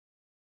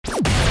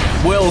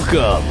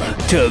Welcome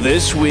to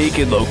This Week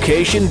in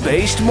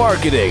Location-Based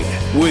Marketing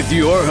with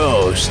your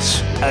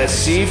hosts,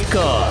 Asif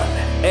Khan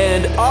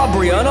and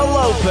Aubriana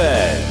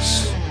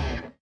Lopez.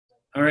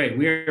 All right,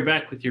 we are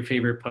back with your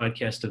favorite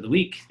podcast of the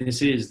week.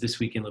 This is This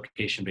Week in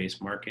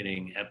Location-Based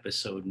Marketing,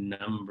 episode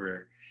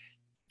number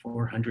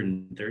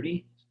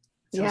 430.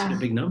 Sounds like a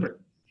big number.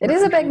 It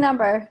is a big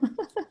number.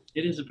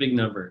 It is a big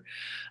number.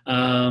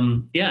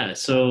 Aubriana,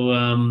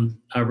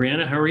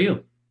 how are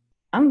you?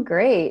 I'm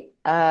great.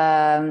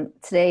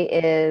 Today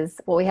is,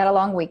 we had a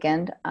long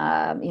weekend.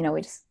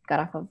 We just got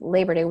off of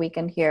Labor Day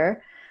weekend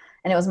here,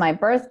 and it was my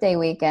birthday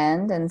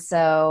weekend. And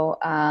so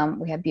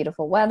we had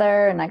beautiful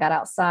weather, and I got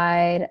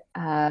outside.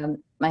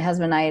 My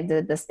husband and I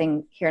did this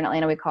thing here in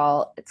Atlanta.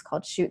 It's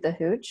called Shoot the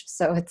Hooch.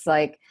 So it's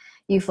like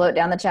you float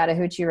down the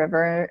Chattahoochee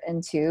River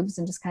in tubes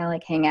and just kind of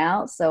like hang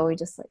out. So we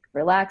just like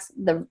relax.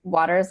 The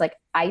water is like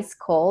ice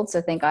cold.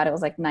 So thank God it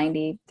was like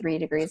 93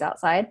 degrees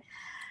outside.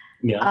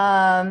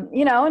 Yeah.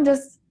 And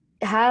just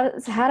had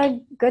a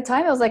good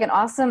time. It was like an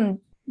awesome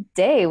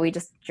day. We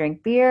just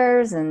drank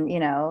beers and,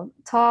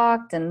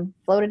 talked and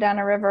floated down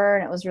a river,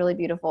 and it was really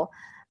beautiful.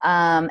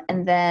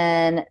 And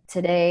then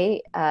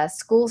today,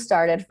 school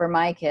started for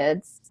my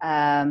kids,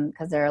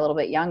 cause they're a little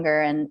bit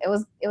younger, and it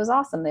was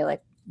awesome. They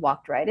like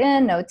walked right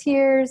in, no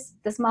tears.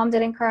 This mom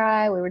didn't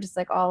cry. We were just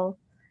like all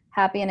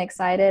happy and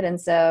excited.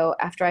 And so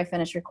after I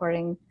finished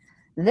recording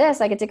this,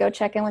 I get to go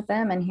check in with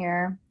them and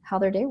hear how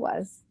their day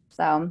was.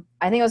 So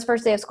I think it was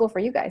first day of school for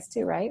you guys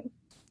too, right?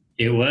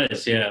 It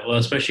was, yeah. Well,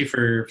 especially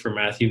for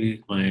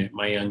Matthew,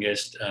 my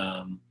youngest.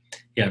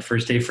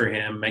 First day for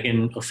him.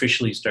 Megan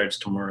officially starts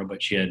tomorrow,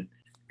 but she had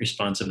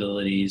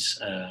responsibilities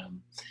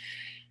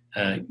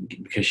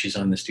because she's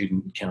on the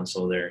student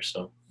council there.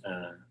 So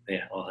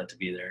they all had to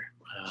be there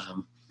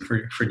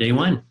for day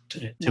one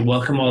to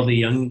welcome all the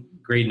young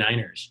grade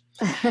niners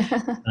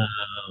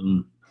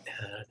to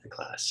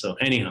class. So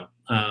anyhow,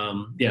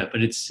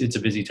 but it's a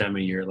busy time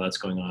of year. Lots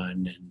going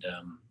on, and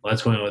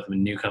lots going on with a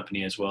new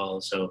company as well.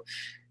 So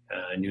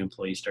a new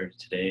employee started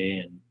today,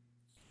 and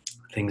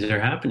things are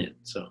happening.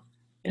 So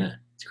yeah,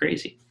 it's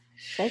crazy.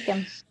 Thank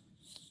him.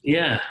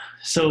 Yeah.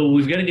 So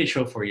we've got a good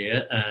show for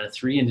you.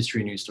 3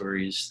 industry news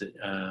stories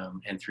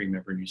and 3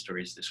 member news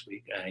stories this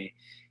week. I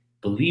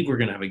believe we're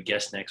going to have a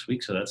guest next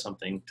week, so that's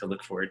something to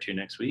look forward to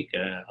next week.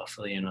 I'll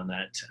fill you in on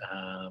that.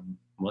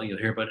 You'll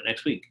hear about it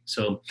next week.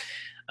 So,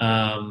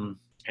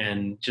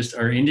 and just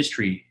our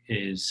industry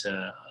is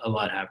a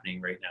lot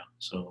happening right now.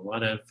 So a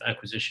lot of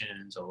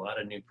acquisitions, a lot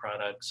of new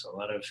products, a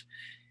lot of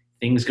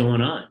things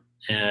going on.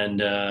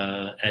 And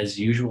as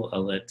usual,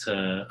 I'll let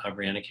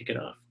Aubriana kick it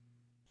off.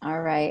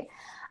 All right.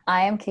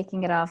 I am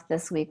kicking it off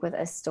this week with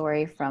a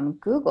story from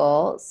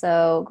Google.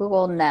 So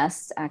Google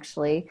Nest,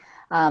 actually,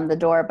 the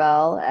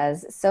doorbell,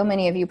 as so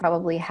many of you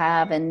probably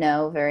have and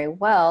know very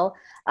well,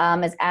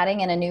 is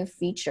adding in a new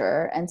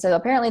feature. And so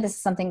apparently this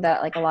is something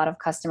that like a lot of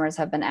customers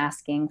have been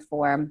asking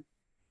for.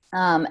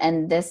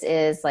 And this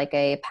is like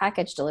a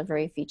package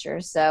delivery feature.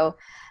 So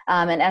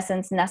in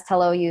essence, Nest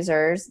Hello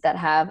users that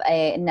have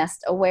a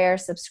Nest Aware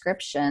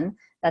subscription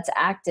that's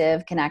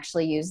active can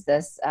actually use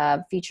this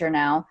feature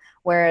now,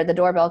 where the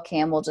doorbell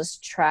cam will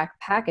just track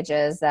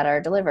packages that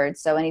are delivered.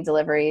 So any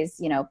deliveries,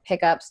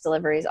 pickups,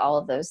 deliveries, all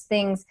of those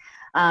things.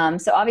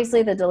 So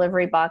obviously the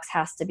delivery box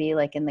has to be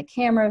like in the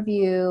camera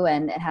view,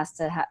 and it has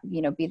to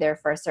be there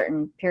for a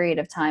certain period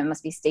of time. It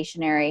must be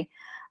stationary.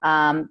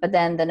 But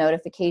then the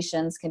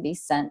notifications can be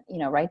sent,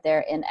 right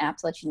there in app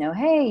to let you know,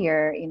 hey,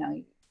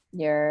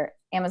 your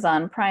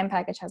Amazon Prime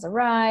package has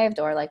arrived,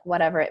 or like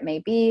whatever it may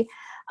be.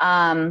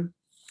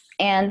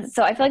 And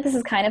so I feel like this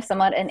is kind of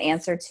somewhat an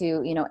answer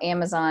to,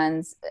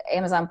 Amazon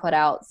put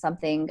out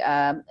something,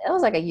 it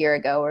was like a year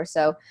ago or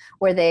so,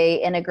 where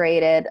they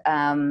integrated,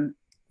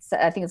 so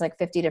I think it's like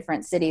 50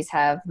 different cities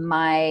have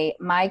my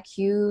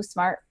Q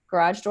smart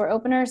garage door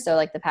opener. So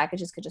like the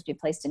packages could just be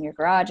placed in your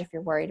garage if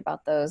you're worried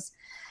about those.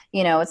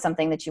 It's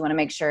something that you want to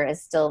make sure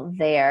is still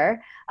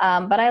there.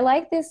 But I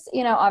like this,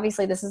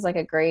 obviously this is like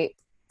a great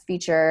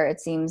feature.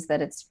 It seems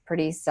that it's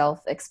pretty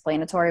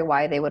self-explanatory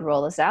why they would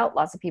roll this out.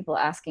 Lots of people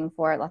asking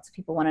for it. Lots of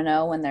people want to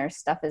know when their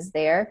stuff is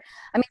there.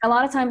 I mean, a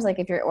lot of times, like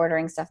if you're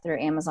ordering stuff through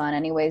Amazon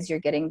anyways, you're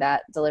getting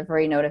that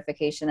delivery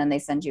notification and they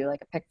send you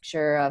like a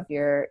picture of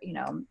your,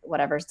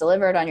 whatever's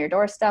delivered on your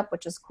doorstep,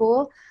 which is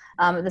cool.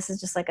 This is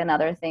just like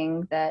another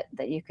thing that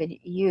you could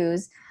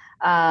use.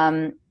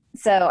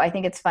 So I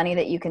think it's funny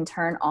that you can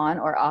turn on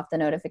or off the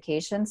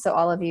notifications. So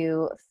all of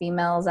you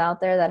females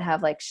out there that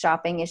have like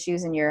shopping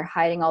issues and you're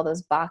hiding all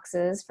those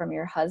boxes from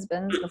your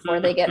husbands before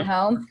they get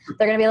home,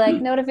 they're going to be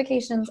like,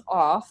 notifications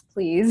off,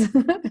 please.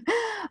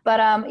 But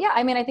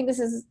I think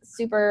this is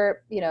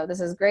super,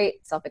 this is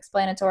great,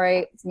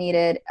 self-explanatory, it's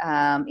needed.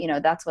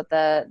 That's what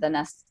the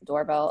Nest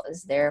doorbell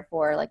is there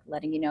for, like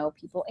letting you know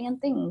people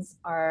and things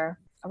are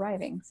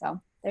arriving.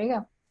 So there you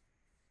go.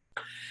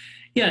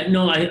 Yeah,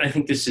 no, I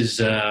think this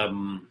is,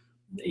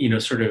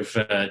 sort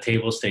of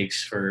table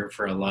stakes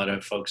for a lot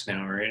of folks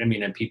now, right? I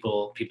mean, and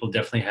people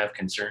definitely have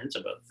concerns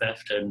about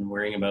theft and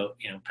worrying about,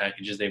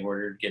 packages they've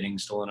ordered getting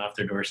stolen off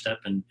their doorstep.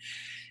 And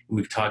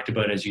We've talked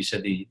about, as you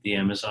said, the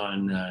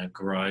Amazon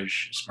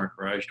smart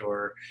garage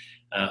door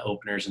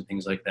openers and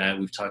things like that.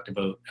 We've talked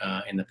about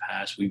in the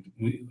past. We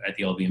at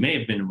the LBMA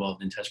have been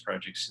involved in test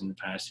projects in the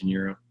past in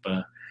Europe,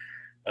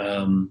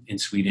 in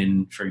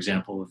Sweden, for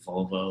example, with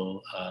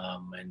Volvo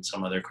and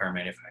some other car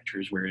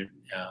manufacturers, where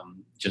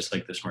just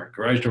like the smart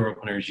garage door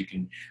openers, you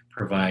can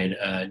provide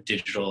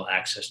digital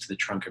access to the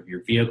trunk of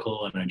your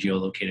vehicle and a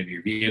geolocate of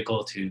your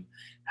vehicle to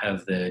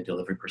have the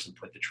delivery person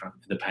put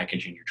the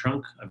package in your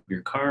trunk of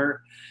your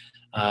car,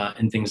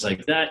 and things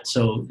like that.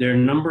 So there are a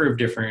number of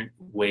different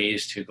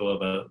ways to go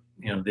about,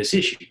 this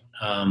issue.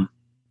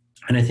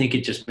 And I think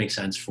it just makes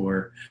sense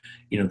for,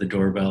 the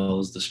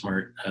doorbells, the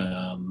smart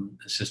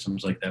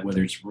systems like that,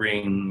 whether it's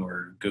Ring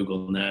or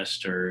Google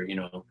Nest or,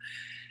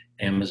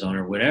 Amazon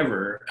or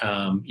whatever.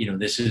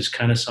 This is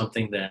kind of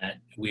something that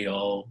we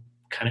all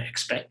kind of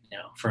expect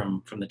now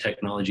from the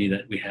technology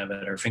that we have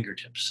at our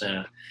fingertips,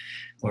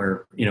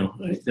 or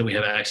that we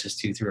have access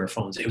to through our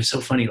phones. It was so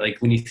funny, like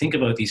when you think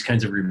about these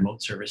kinds of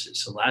remote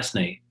services. So last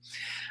night,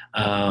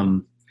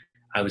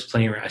 I was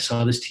playing around. I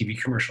saw this TV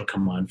commercial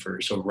come on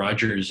so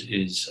Rogers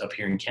is up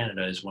here in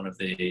Canada, is one of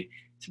the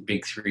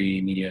big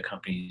three media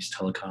companies,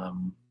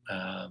 telecom,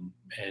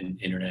 and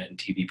internet and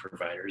TV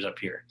providers up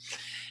here.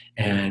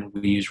 And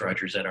we use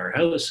Rogers at our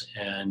house.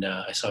 And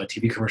I saw a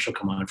TV commercial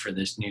come on for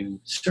this new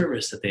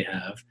service that they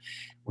have,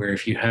 where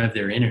if you have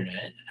their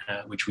internet,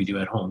 which we do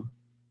at home,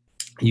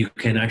 you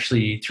can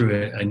actually,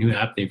 through a new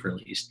app they've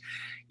released,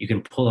 you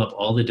can pull up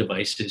all the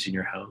devices in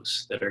your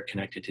house that are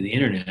connected to the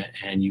internet,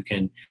 and you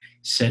can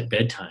set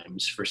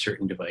bedtimes for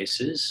certain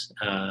devices,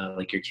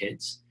 like your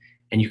kids,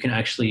 and you can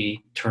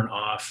actually turn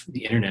off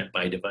the internet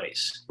by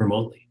device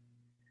remotely.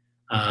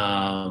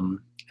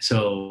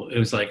 So it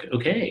was like,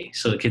 okay,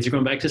 so the kids are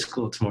going back to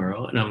school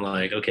tomorrow. And I'm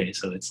like, okay,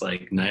 so it's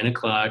like 9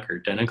 o'clock or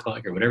 10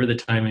 o'clock or whatever the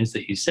time is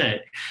that you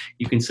set,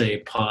 you can say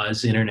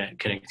pause internet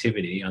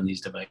connectivity on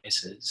these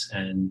devices.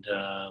 And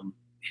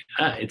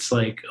it's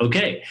like,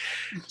 okay.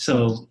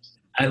 So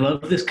I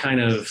love this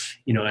kind of,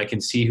 I can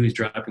see who's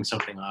dropping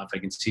something off. I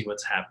can see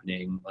what's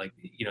happening. Like,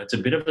 it's a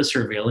bit of a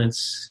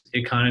surveillance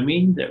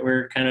economy that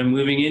we're kind of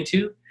moving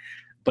into.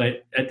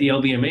 But at the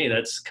LBMA,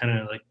 that's kind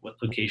of like what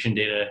location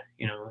data,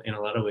 in a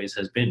lot of ways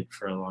has been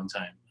for a long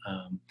time.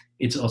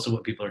 It's also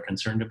what people are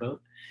concerned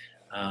about.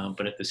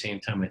 But at the same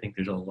time, I think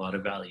there's a lot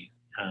of value,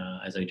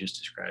 as I just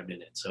described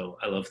in it. So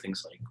I love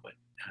things like what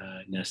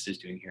Nest is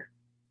doing here.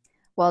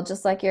 Well,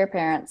 just like your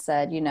parents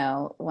said,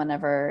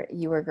 whenever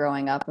you were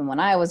growing up and when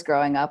I was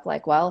growing up,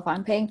 like, well, if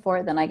I'm paying for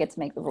it, then I get to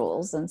make the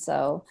rules. And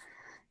so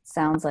it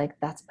sounds like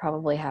that's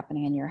probably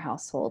happening in your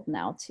household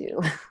now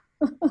too.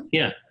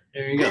 Yeah,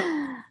 there you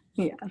go.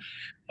 Yeah.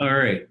 All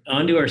right,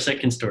 on to our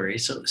second story.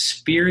 So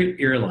Spirit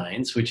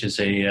Airlines, which is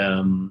a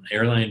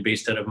airline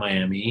based out of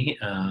Miami,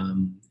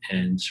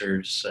 and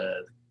serves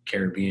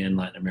Caribbean,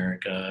 Latin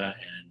America,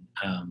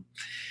 and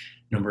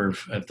number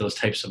of those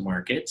types of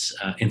markets.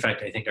 In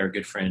fact, I think our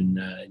good friend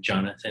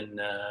Jonathan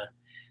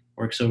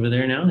works over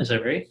there now. Is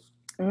that right?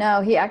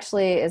 No, he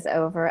actually is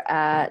over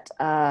at,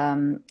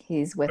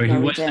 he's with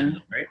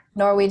Norwegian, right?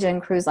 Norwegian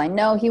Cruise Line.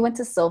 No, he went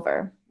to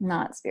Silver,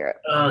 not Spirit.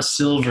 Oh,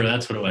 Silver,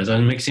 that's what it was.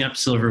 I'm mixing up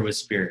Silver with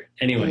Spirit.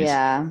 Anyways.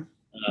 Yeah.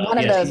 One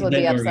of those would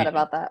be upset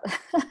about that.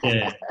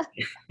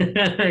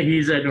 Yeah.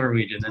 He's at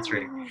Norwegian, that's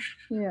right.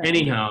 Yeah.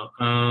 Anyhow,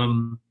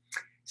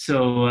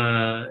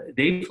 so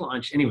they've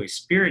launched, anyway,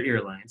 Spirit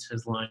Airlines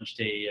has launched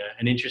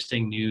an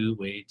interesting new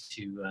way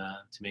to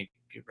make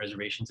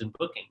reservations and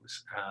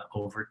bookings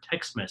over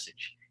text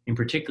message, in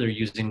particular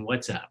using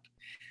WhatsApp.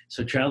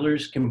 So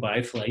travelers can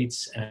buy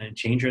flights and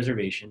change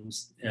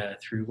reservations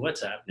through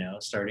WhatsApp now,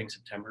 starting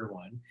September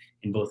 1,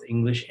 in both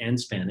English and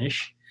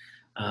Spanish.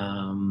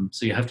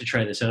 So you have to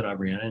try this out,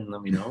 Aubriana, and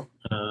let me know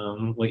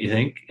what you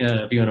think.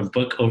 If you want to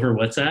book over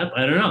WhatsApp,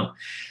 I don't know.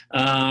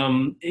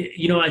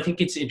 I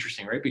think it's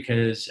interesting, right?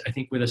 Because I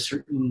think with a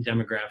certain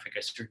demographic,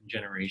 a certain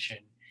generation,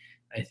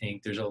 I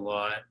think there's a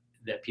lot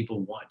that people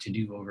want to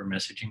do over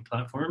messaging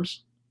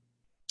platforms.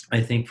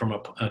 I think from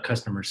a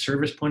customer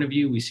service point of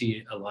view, we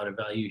see a lot of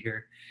value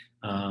here.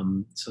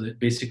 So that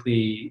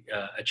basically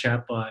a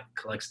chatbot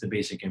collects the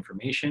basic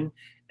information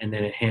and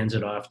then it hands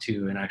it off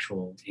to an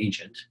actual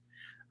agent.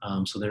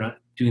 So they're not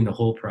doing the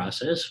whole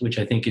process, which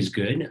I think is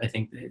good. I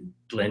think that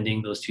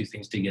blending those two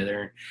things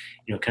together,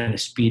 kind of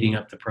speeding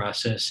up the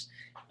process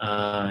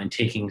and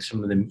taking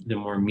some of the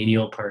more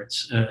menial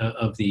parts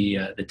of the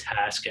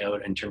task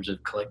out in terms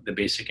of collect the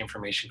basic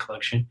information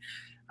collection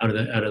out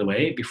of the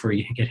way before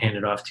you get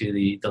handed off to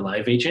the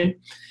live agent.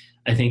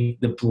 I think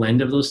the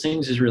blend of those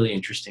things is really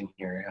interesting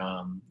here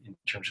in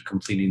terms of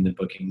completing the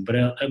booking. But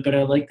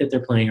I like that they're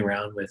playing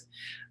around with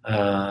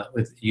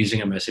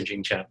using a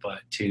messaging chatbot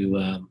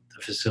to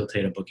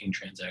facilitate a booking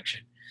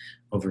transaction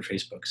over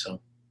Facebook.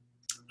 So,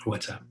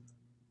 WhatsApp.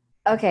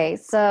 Okay,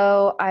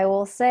 so I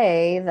will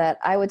say that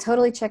I would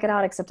totally check it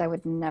out, except I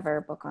would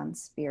never book on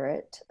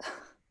Spirit.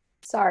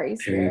 Sorry,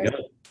 Spirit.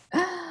 There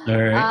you go. All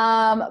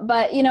right.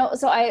 But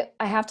so I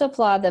have to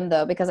applaud them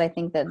though, because I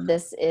think that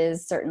this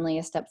is certainly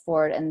a step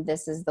forward, and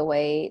this is the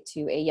way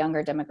to a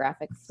younger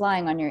demographic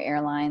flying on your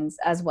airlines,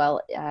 as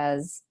well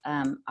as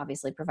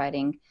obviously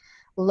providing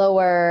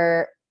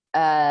lower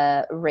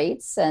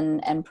rates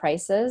and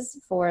prices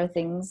for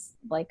things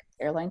like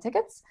airline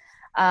tickets.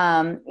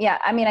 Yeah,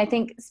 I mean, I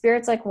think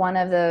Spirit's like one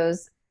of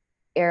those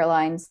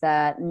airlines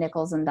that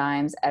nickels and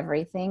dimes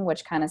everything,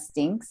 which kind of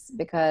stinks,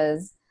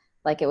 because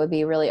like it would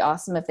be really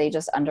awesome if they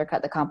just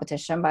undercut the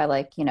competition by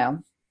like,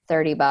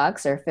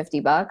 $30 or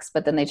 $50,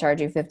 but then they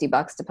charge you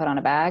 $50 to put on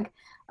a bag.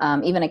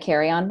 Even a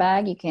carry-on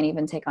bag, you can't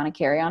even take on a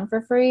carry-on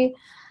for free.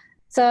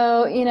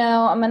 So,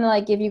 I'm going to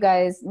like give you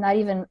guys not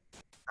even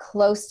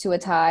close to a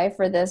tie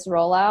for this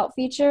rollout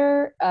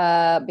feature,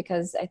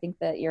 because I think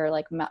that your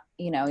like,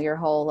 your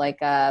whole like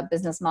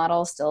business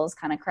model still is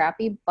kind of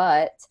crappy,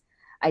 but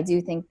I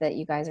do think that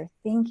you guys are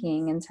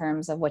thinking in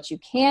terms of what you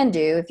can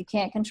do. If you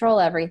can't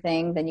control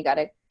everything, then you got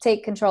to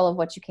take control of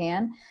what you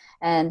can.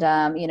 And,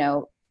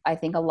 I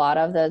think a lot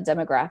of the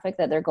demographic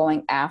that they're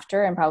going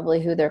after, and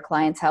probably who their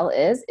clientele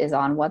is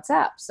on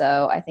WhatsApp.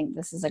 So I think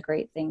this is a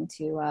great thing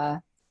to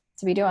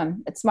be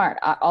doing. It's smart.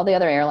 All the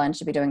other airlines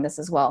should be doing this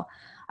as well.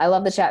 I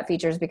love the chat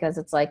features because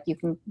it's like you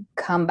can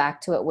come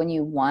back to it when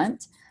you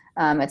want.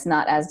 It's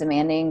not as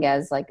demanding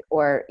as like,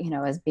 or,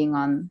 as being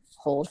on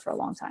hold for a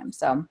long time.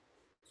 So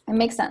it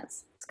makes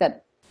sense. It's good.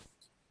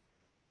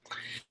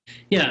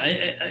 Yeah,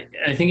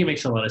 I think it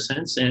makes a lot of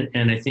sense.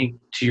 And I think,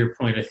 to your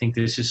point, I think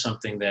this is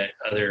something that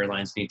other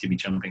airlines need to be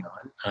jumping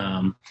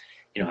on.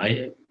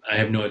 I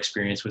have no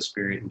experience with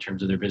Spirit in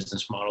terms of their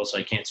business model, so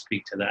I can't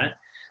speak to that.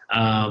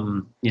 I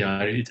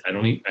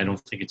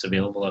don't think it's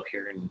available up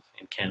here in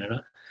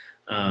Canada.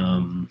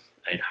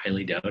 I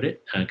highly doubt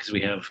it, because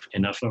we have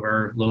enough of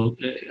our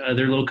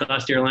other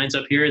low-cost airlines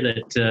up here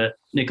that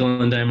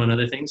nickel and dime on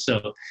other things.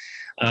 So,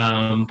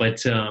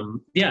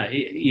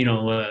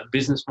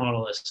 business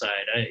model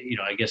aside,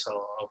 I guess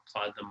I'll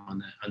applaud them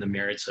on the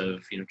merits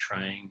of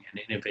trying an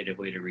innovative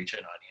way to reach an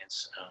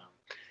audience,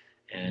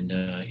 and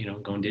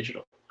going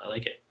digital. I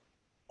like it.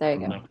 There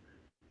you go.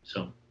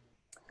 So,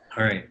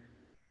 all right.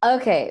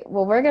 Okay,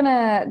 well, we're going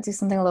to do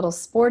something a little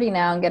sporty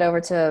now and get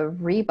over to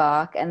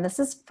Reebok, and this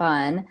is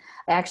fun.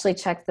 I actually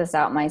checked this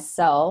out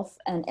myself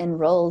and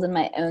enrolled in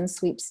my own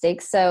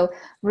sweepstakes. So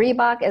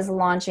Reebok is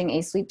launching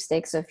a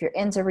sweepstakes. So if you're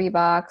into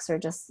Reeboks, or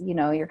just,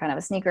 you're kind of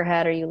a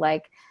sneakerhead, or you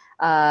like,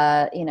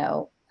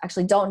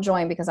 actually don't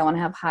join because I want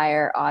to have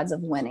higher odds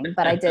of winning,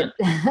 but I did.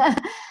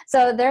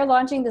 So they're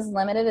launching this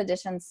limited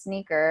edition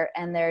sneaker,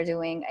 and they're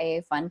doing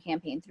a fun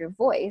campaign through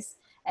Voice.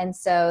 And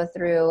so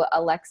through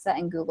Alexa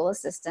and Google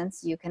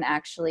Assistants, you can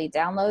actually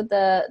download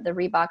the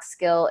Reebok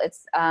skill. It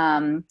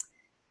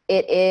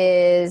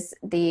is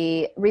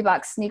the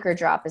Reebok sneaker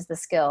drop is the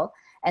skill.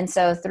 And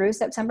so through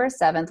September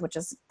 7th, which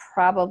is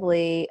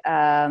probably,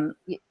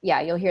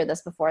 you'll hear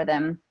this before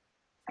then,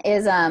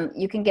 is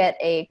you can get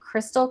a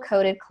crystal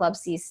coated Club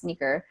C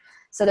sneaker.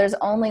 So there's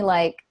only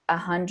like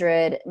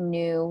 100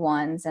 new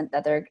ones, and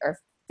that there are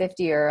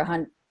 50 or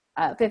 100.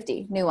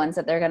 50 new ones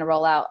that they're going to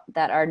roll out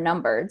that are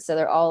numbered. So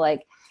they're all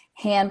like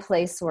hand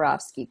placed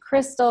Swarovski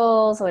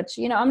crystals, which,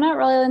 I'm not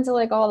really into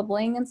like all the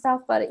bling and stuff,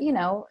 but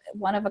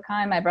one of a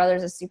kind. My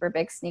brother's a super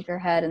big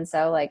sneakerhead. And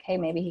so like, hey,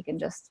 maybe he can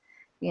just,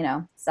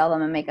 sell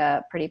them and make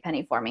a pretty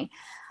penny for me.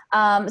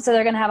 So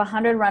they're going to have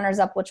 100 runners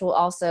up, which will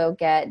also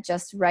get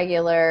just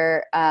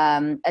regular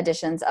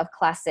editions of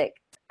classic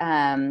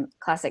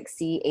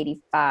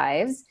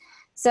C85s.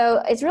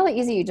 So it's really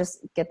easy. You just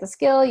get the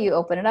skill, you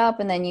open it up,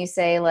 and then you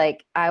say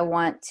like,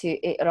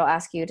 it'll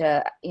ask you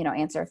to,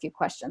 answer a few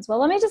questions. Well,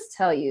 let me just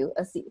tell you,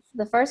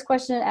 the first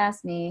question it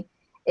asked me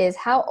is,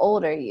 how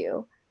old are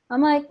you?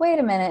 I'm like, wait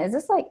a minute, is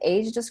this like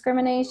age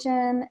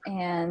discrimination?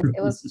 And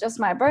it was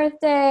just my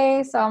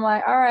birthday. So I'm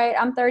like, all right,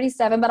 I'm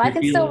 37, but I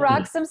can still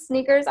rock some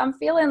sneakers. I'm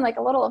feeling like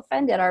a little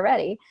offended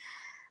already.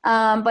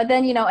 But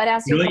then, it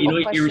asks you a couple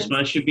questions. Your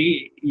response should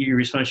be? Your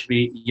response should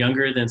be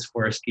younger than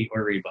Swarovski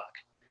or Reebok.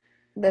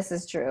 This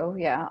is true.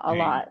 Yeah, a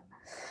lot.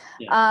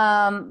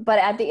 Yeah. But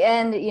at the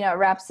end, it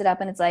wraps it up,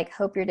 and it's like,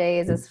 hope your day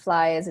is as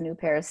fly as a new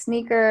pair of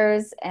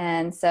sneakers.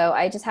 And so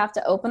I just have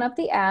to open up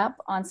the app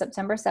on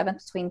September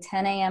 7th between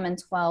 10 a.m.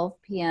 and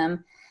 12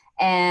 p.m.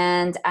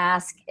 and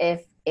ask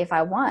if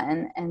I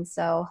won. And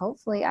so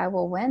hopefully I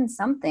will win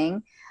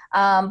something.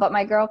 But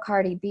my girl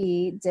Cardi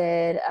B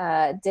did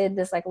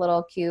this like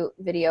little cute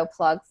video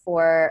plug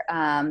for,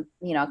 a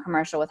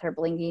commercial with her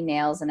blingy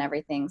nails and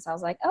everything. So I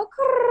was like, oh,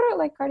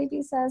 like Cardi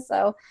B says.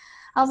 So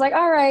I was like,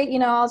 all right,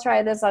 I'll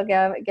try this. I'll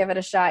give it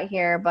a shot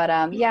here. But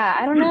I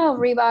don't know,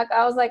 Reebok.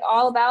 I was like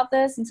all about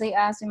this until you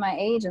asked me my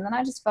age. And then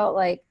I just felt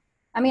like,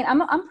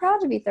 I'm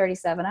proud to be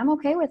 37. I'm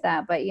okay with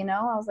that. But,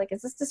 I was like,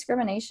 is this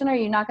discrimination? Are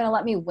you not going to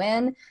let me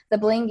win the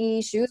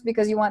blingy shoes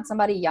because you want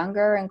somebody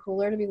younger and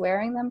cooler to be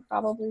wearing them?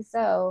 Probably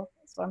so.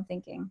 That's what I'm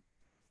thinking.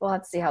 We'll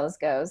have to see how this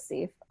goes.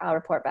 See if I'll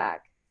report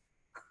back.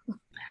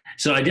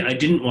 So I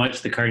didn't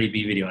watch the Cardi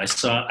B video. I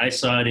saw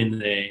it in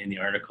the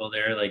article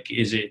there. Like,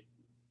 is it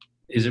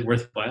is it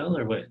worthwhile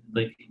or what?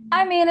 Like,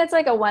 I mean, it's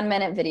like a 1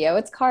 minute video.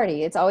 It's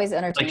Cardi. It's always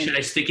like, entertaining. should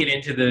I stick it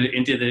into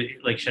the,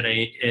 like, should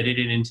I edit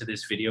it into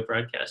this video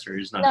broadcast or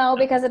is not? No,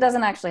 because it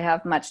doesn't actually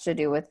have much to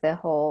do with the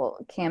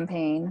whole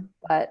campaign,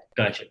 but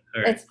Gotcha.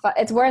 All right.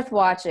 it's worth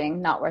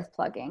watching, not worth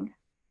plugging.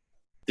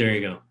 There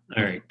you go.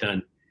 All right,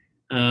 done.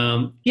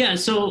 Yeah,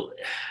 so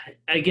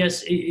I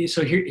guess,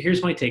 so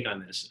here's my take on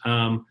this.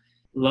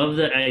 Love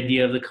the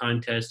idea of the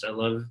contest. I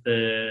love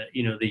the,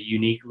 the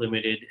unique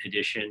limited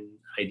edition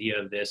idea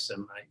of this.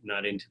 I'm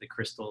not into the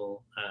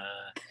crystal,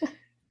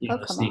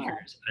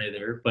 sneakers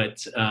either,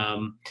 but,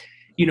 I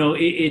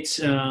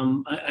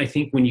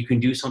think when you can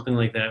do something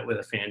like that with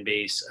a fan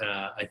base,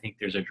 I think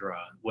there's a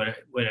draw. What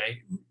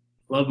I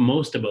love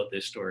most about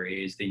this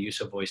story is the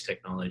use of voice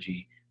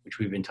technology, which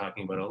we've been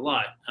talking about a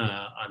lot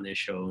on this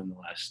show in the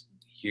last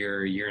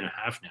year and a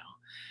half now.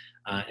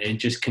 And it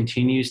just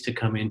continues to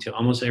come into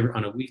almost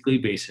on a weekly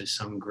basis.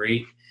 Some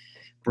great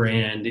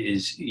brand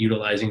is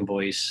utilizing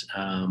voice,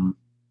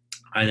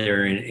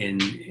 either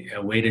in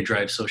a way to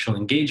drive social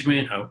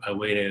engagement, a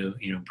way to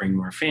bring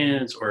more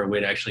fans, or a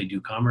way to actually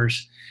do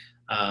commerce.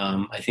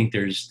 I think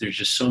there's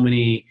just so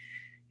many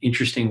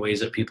interesting ways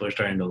that people are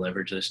starting to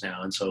leverage this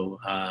now, and so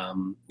I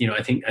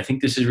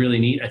think this is really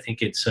neat. I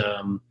think it's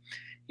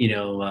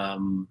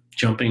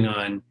jumping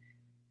on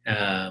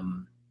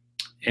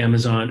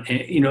Amazon.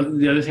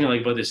 The other thing I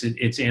like about this is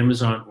it's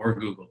Amazon or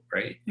Google,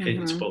 right?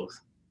 Mm-hmm. It's both.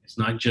 It's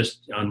not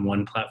just on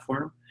one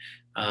platform.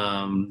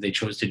 They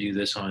chose to do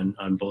this on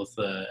both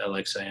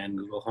Alexa and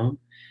Google Home.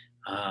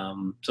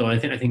 So I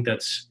think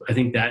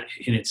that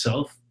in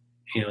itself,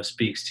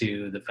 speaks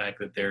to the fact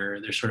that they're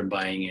sort of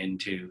buying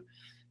into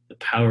the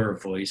power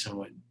of voice and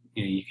what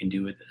you can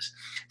do with this.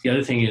 The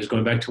other thing is,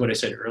 going back to what I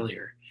said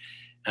earlier,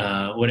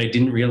 what I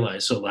didn't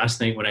realize. So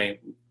last night when I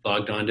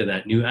logged onto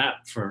that new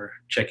app for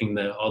checking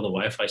all the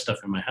Wi-Fi stuff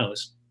in my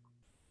house,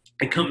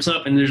 it comes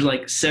up and there's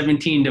like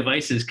 17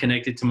 devices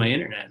connected to my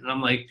internet. And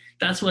I'm like,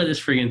 that's why this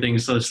friggin' thing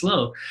is so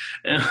slow.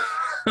 And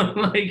I'm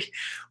like,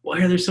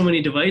 why are there so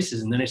many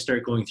devices? And then I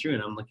start going through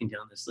and I'm looking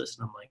down this list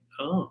and I'm like,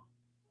 oh,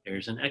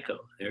 there's an Echo.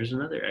 There's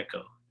another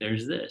Echo.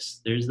 There's this.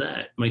 There's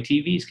that. My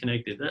TV's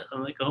connected.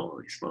 I'm like,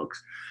 holy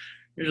smokes.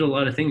 There's a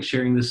lot of things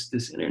sharing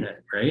this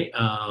internet, right?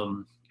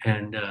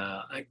 And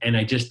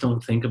I just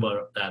don't think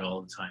about that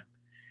all the time,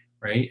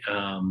 right?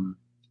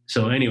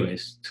 So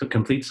anyways, to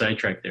complete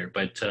sidetrack there,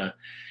 but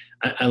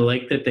I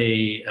like that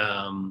they're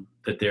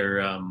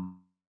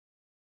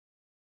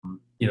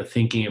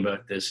thinking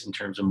about this in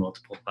terms of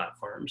multiple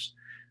platforms,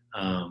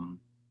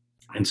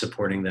 and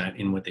supporting that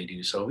in what they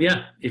do. So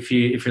yeah, if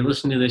you're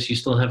listening to this, you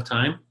still have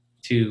time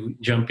to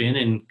jump in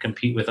and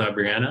compete with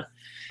Aubriana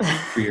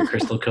for your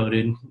crystal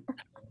coated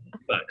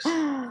bucks.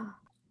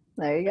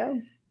 There you go.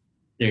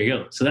 There you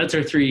go. So that's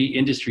our 3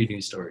 industry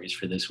news stories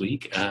for this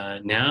week.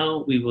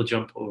 Now we will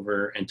jump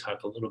over and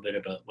talk a little bit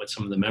about what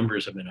some of the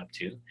members have been up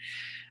to.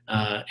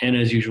 And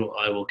as usual,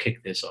 I will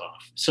kick this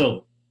off.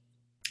 So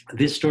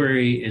this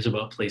story is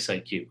about Place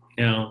IQ.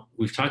 Now,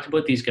 we've talked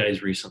about these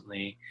guys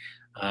recently.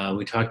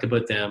 We talked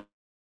about them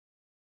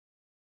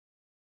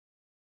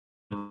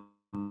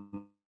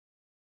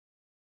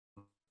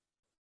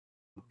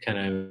kind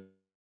of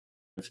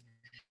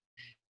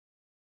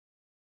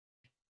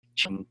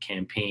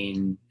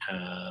campaign,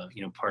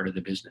 part of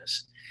the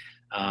business,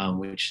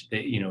 which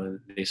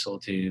they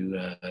sold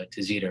to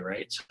Zeta,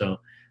 right? So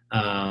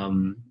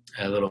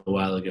a little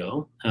while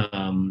ago,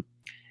 and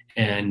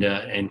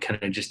kind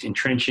of just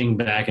entrenching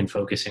back and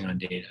focusing on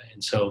data.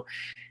 And so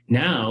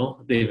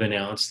now they've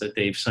announced that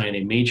they've signed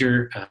a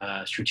major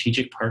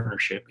strategic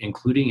partnership,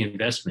 including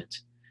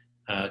investment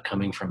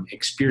coming from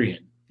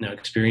Experian. Now,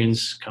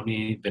 Experian's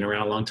company, been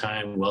around a long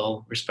time,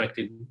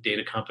 well-respected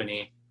data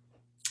company.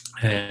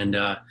 And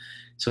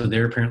so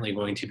they're apparently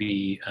going to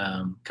be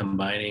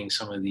combining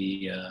some of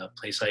the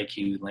Place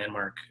IQ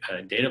landmark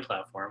data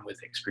platform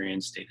with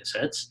Experian's data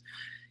sets,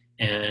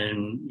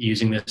 and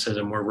using this as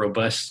a more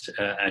robust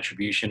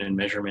attribution and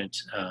measurement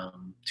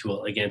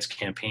tool against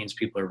campaigns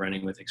people are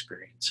running with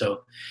Experian.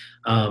 So,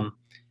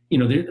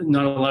 there's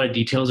not a lot of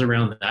details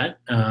around that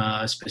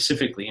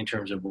specifically in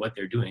terms of what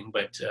they're doing,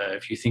 but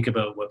if you think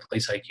about what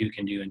Place IQ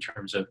can do in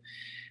terms of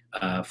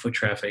foot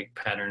traffic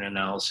pattern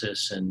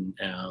analysis, and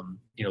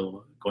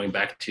going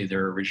back to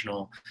their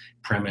original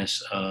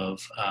premise of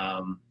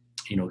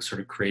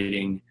sort of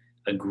creating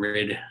a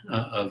grid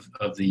of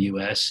the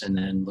U.S. and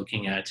then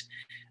looking at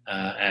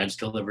ads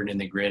delivered in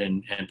the grid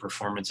and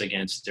performance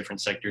against different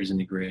sectors in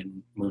the grid,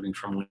 moving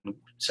from one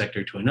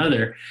sector to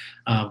another,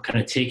 kind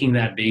of taking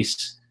that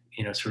base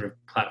sort of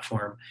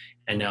platform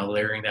and now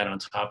layering that on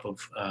top of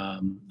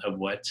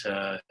what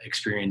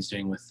Experian's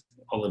doing with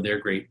all of their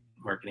great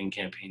marketing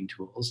campaign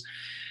tools.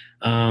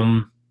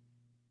 I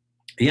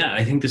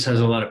think this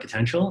has a lot of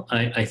potential.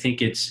 I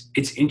think it's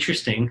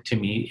interesting to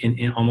me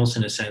in almost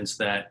in a sense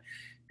that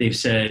they've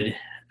said,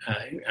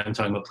 I'm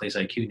talking about Place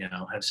IQ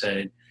now, have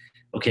said,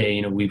 okay,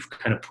 we've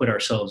kind of put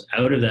ourselves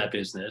out of that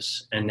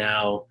business and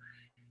now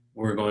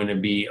we're going to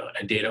be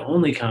a data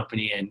only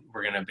company and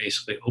we're going to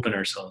basically open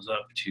ourselves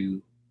up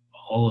to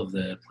all of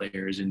the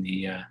players in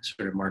the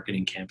sort of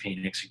marketing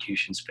campaign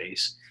execution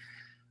space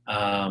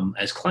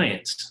as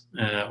clients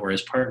or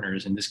as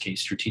partners, in this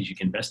case,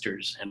 strategic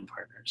investors and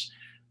partners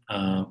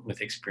with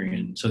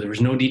Experian. So there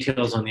was no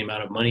details on the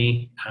amount of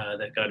money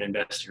that got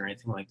invested or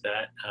anything like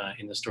that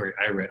in the story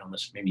I read on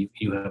this. Maybe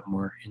you have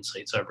more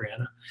insights,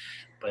 Brianna.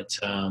 But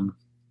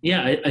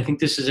yeah, I think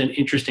this is an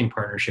interesting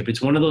partnership.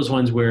 It's one of those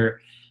ones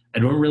where I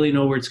don't really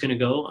know where it's going to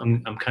go.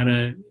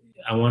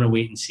 I want to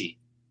wait and see.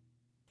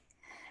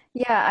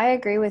 Yeah, I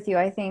agree with you.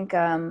 I think,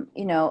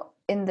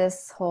 in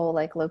this whole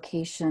like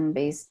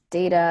location-based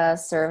data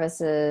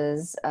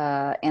services,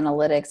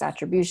 analytics,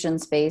 attribution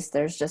space,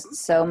 there's just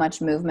so much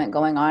movement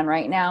going on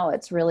right now.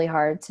 It's really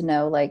hard to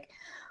know like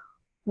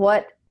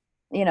what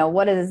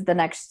is the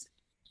next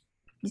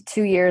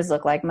 2 years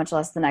look like, much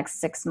less the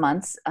next 6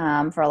 months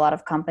for a lot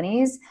of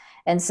companies.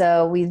 And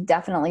so we've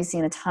definitely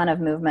seen a ton of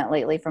movement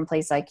lately from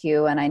Place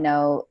IQ. And I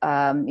know,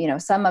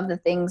 some of the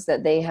things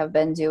that they have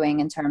been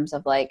doing in terms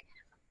of like,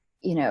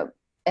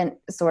 and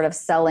sort of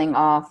selling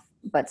off,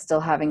 but still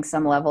having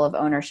some level of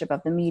ownership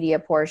of the media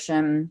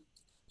portion,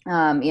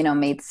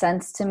 made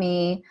sense to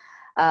me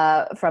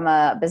from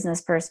a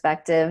business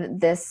perspective.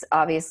 This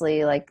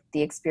obviously, like the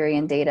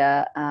Experian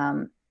data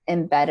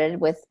embedded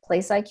with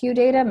Place IQ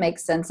data,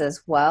 makes sense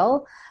as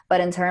well.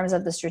 But in terms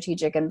of the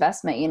strategic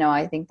investment,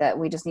 I think that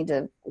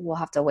we'll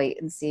have to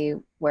wait and see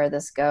where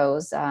this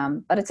goes.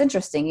 But it's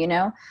interesting,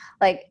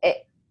 like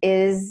it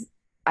is.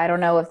 I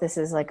don't know if this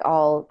is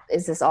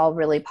is this all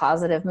really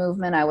positive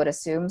movement? I would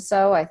assume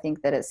so. I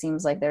think that it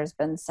seems like there's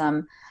been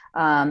some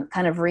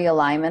kind of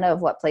realignment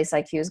of what Place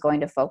IQ is going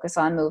to focus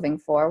on moving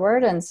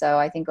forward. And so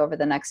I think over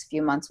the next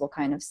few months, we'll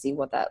kind of see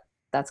what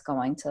that's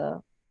going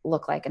to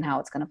look like and how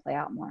it's going to play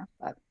out more.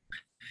 But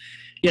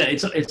yeah,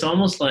 it's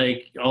almost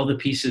like all the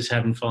pieces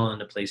haven't fallen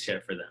into place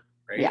yet for them,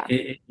 right? Yeah.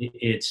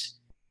 It's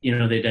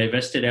they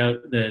divested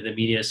out the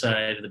media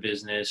side of the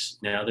business.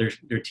 Now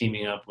they're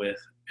teaming up with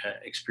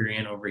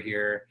Experian over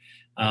here.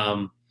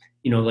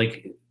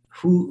 Like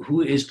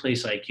who is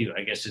Place IQ,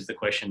 I guess, is the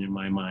question in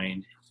my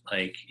mind,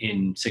 like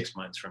in 6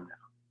 months from now.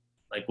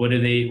 Like what are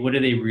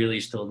they really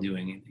still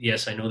doing?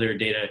 Yes, I know they're a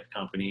data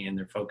company and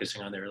they're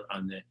focusing on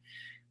the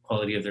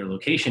quality of their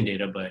location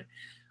data, but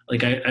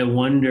like I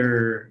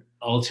wonder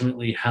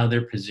ultimately how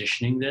they're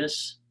positioning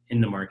this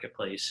in the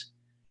marketplace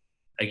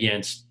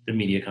against the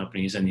media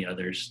companies and the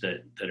others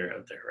that are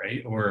out there,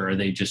 right? Or are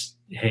they just,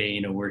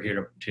 hey, we're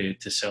here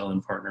to sell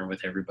and partner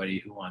with everybody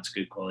who wants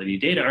good quality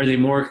data? Are they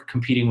more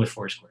competing with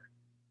Foursquare?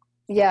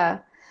 Yeah.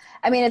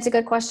 I mean, it's a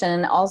good question.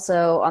 And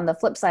also on the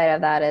flip side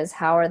of that is,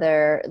 how are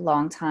their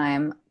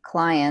longtime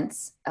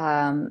clients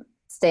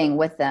staying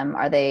with them?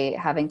 Are they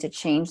having to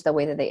change the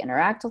way that they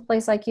interact with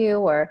Place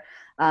IQ, or,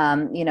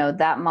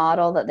 that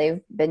model that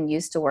they've been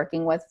used to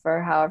working with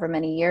for however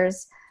many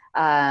years?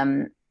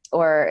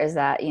 Or is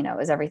that,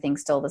 is everything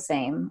still the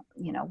same?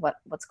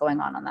 What's going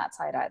on that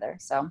side either?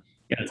 So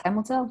yeah, time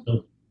will tell.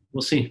 So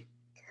we'll see.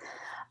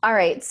 All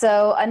right.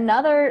 So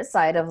another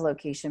side of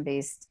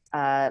location-based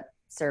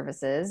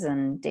services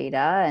and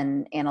data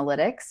and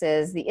analytics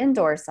is the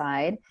indoor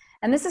side.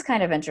 And this is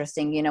kind of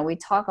interesting. We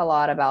talk a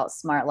lot about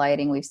smart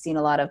lighting. We've seen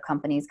a lot of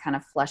companies kind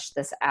of flesh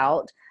this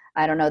out.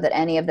 I don't know that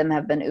any of them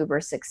have been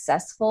uber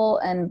successful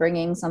in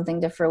bringing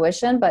something to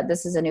fruition, but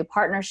this is a new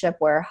partnership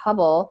where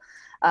Hubble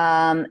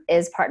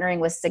is partnering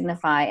with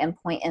Signify and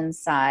Point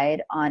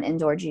Inside on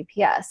indoor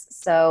GPS.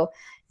 So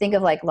think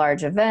of like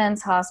large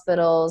events,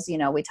 hospitals,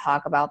 we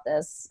talk about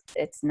this.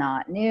 It's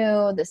not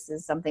new. This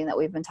is something that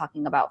we've been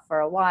talking about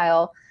for a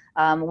while,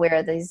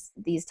 where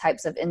these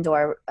types of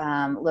indoor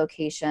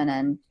location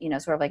and,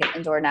 sort of like an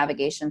indoor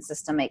navigation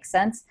system makes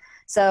sense.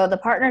 So the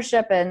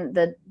partnership and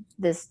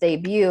this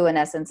debut, in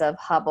essence, of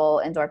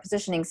Hubble indoor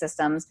positioning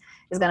systems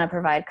is going to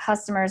provide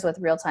customers with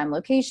real-time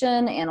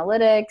location,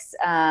 analytics,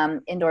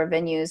 indoor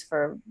venues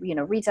for,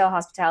 retail,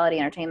 hospitality,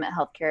 entertainment,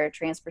 healthcare,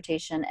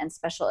 transportation, and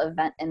special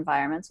event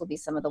environments will be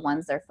some of the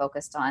ones they're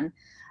focused on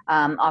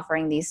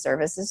offering these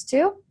services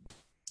to.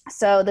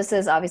 So this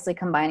is obviously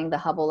combining the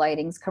Hubble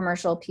Lighting's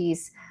commercial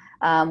piece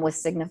with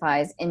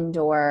Signify's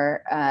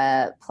indoor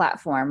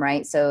platform,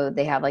 right? So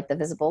they have like the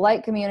visible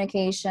light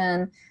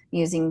communication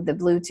using the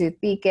Bluetooth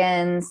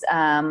beacons.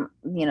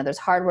 There's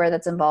hardware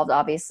that's involved,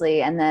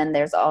 obviously. And then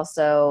there's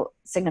also,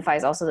 Signify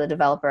is also the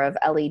developer of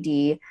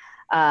LED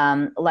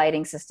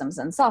lighting systems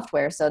and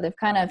software. So they've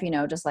kind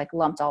of, just like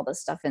lumped all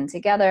this stuff in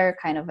together,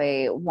 kind of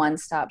a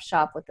one-stop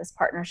shop with this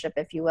partnership,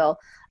 if you will,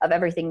 of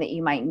everything that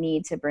you might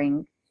need to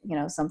bring,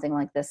 something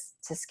like this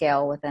to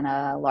scale within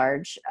a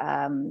large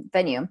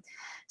venue.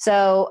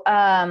 So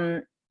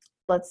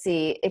let's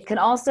see, it can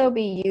also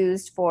be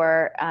used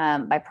for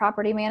by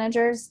property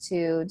managers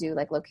to do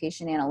like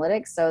location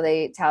analytics. So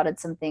they touted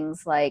some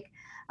things like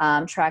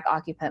track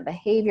occupant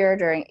behavior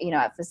during,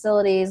 at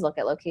facilities, look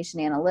at location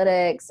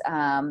analytics.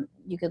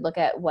 You could look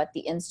at what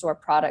the in-store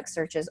product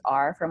searches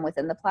are from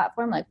within the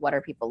platform, like what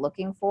are people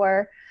looking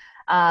for?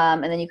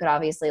 And then you could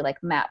obviously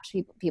like map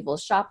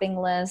people's shopping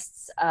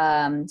lists,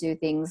 do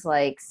things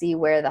like see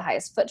where the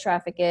highest foot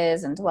traffic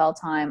is and dwell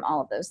time,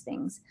 all of those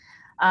things.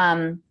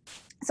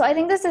 So I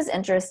think this is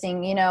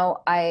interesting.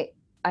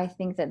 I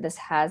think that this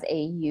has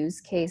a use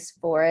case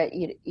for it.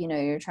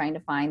 You're trying to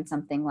find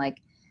something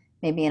like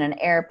maybe in an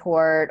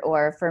airport,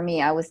 or for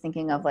me, I was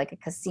thinking of like a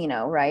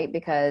casino, right?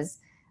 Because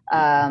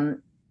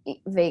um,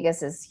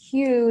 Vegas is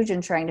huge,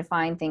 and trying to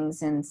find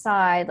things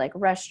inside, like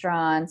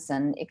restaurants,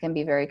 and it can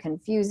be very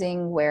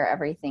confusing where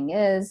everything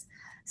is.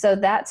 So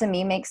that to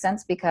me makes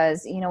sense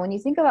because, when you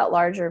think about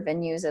larger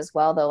venues as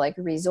well, though, like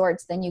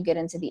resorts, then you get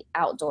into the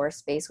outdoor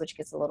space, which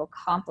gets a little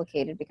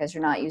complicated because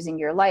you're not using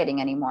your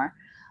lighting anymore.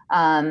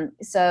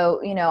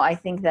 I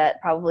think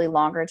that probably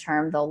longer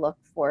term, they'll look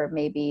for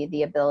maybe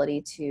the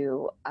ability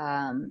to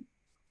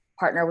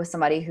partner with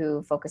somebody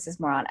who focuses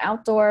more on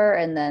outdoor,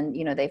 and then,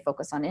 they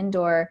focus on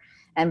indoor,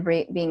 and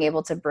being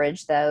able to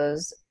bridge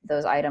those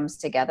items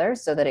together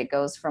so that it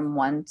goes from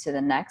one to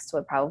the next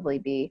would probably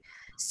be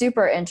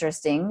super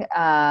interesting.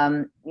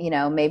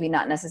 Maybe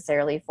not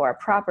necessarily for a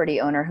property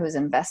owner who's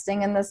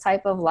investing in this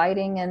type of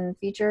lighting and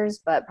features,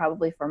 but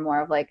probably for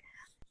more of like,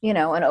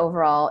 an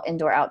overall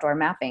indoor outdoor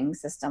mapping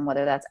system,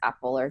 whether that's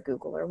Apple or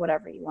Google or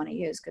whatever you want to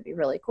use, could be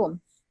really cool.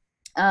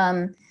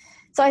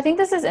 So I think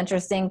this is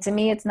interesting. To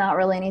me, it's not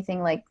really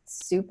anything like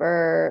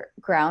super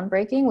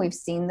groundbreaking. We've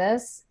seen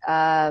this.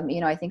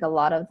 I think a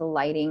lot of the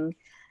lighting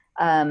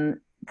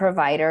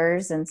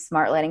providers and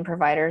smart lighting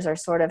providers are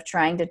sort of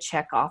trying to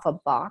check off a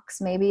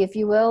box, maybe, if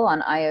you will,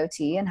 on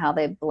IoT and how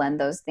they blend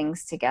those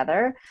things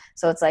together.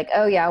 So it's like,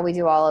 oh yeah, we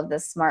do all of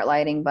this smart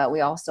lighting, but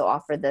we also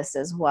offer this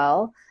as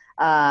well.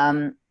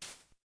 I'm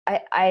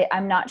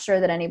not sure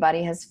that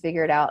anybody has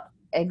figured out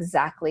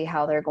exactly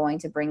how they're going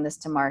to bring this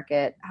to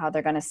market, how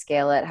they're going to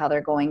scale it, how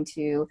they're going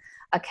to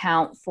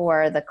account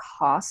for the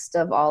cost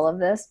of all of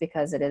this,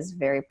 because it is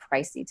very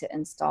pricey to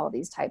install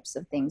these types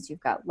of things. You've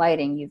got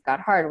lighting, you've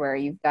got hardware,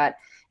 you've got,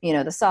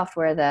 the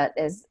software that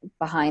is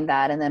behind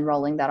that, and then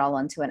rolling that all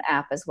into an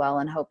app as well,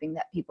 and hoping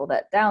that people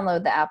that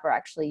download the app are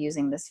actually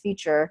using this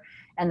feature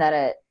and that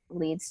it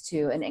leads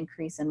to an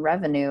increase in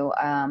revenue.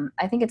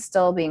 I think it's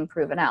still being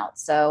proven out.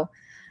 So,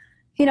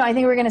 I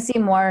think we're going to see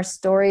more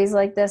stories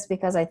like this,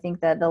 because I think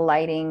that the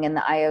lighting and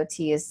the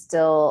IoT is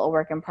still a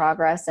work in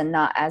progress and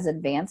not as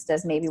advanced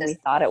as maybe we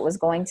thought it was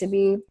going to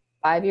be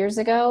 5 years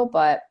ago.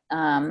 But,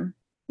 I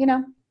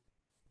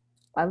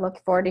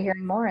look forward to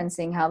hearing more and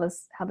seeing how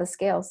this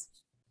scales.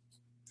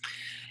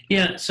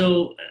 Yeah.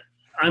 So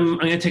I'm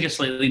going to take a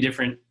slightly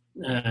different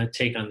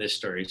take on this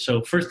story.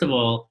 So first of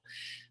all,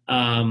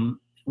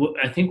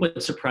 I think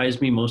what surprised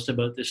me most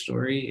about this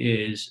story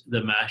is the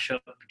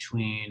mashup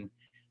between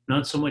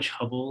not so much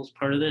Hubble's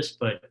part of this,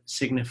 but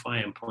Signify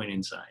and Point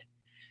Inside.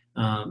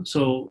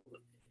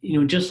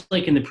 Just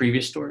like in the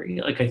previous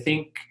story, like I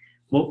think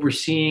what we're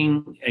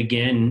seeing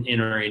again in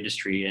our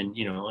industry, and,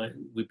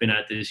 we've been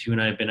at this, you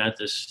and I have been at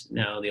this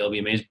now, the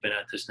LBMA has been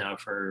at this now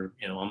for,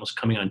 almost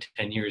coming on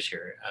 10 years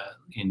here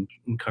in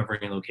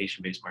covering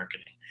location-based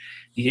marketing.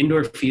 The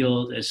indoor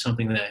field is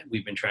something that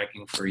we've been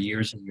tracking for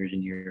years and years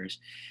and years.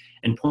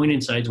 And Point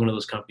Inside is one of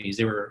those companies.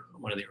 They were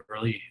one of the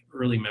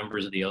early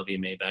members of the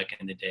LVMA back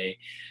in the day.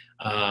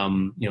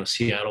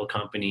 Seattle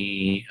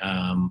company,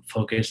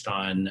 focused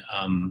on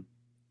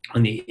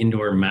the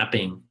indoor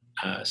mapping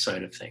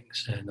side of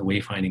things and the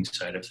wayfinding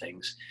side of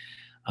things.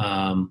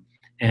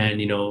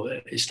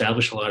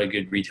 Established a lot of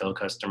good retail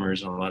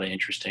customers and a lot of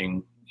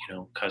interesting,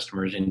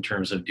 customers in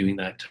terms of doing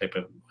that type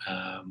of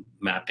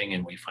mapping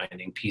and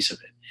wayfinding piece of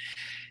it.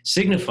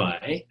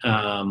 Signify,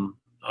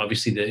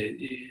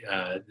 obviously,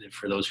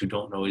 for those who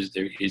don't know, is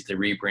the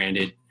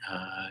rebranded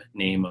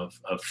name of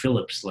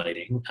Philips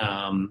Lighting.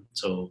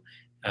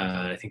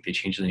 I think they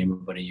changed the name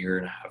about a year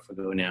and a half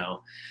ago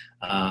now.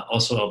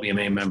 Also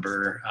LBMA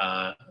member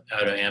out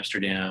of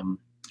Amsterdam,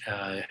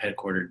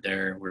 headquartered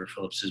there where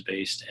Philips is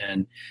based,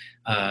 and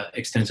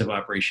extensive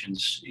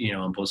operations,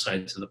 on both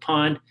sides of the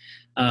pond.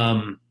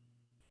 And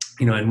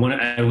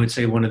I would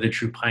say one of the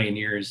true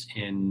pioneers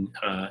in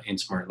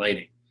smart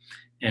lighting.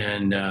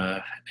 And to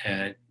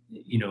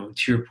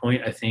your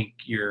point, I think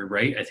you're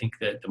right. I think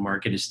that the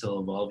market is still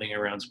evolving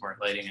around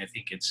smart lighting. I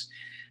think it's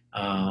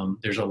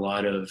there's a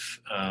lot of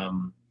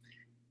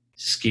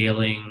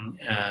scaling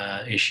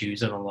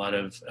issues and a lot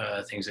of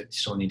things that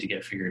still need to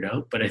get figured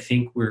out. But I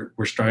think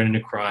we're starting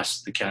to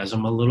cross the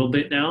chasm a little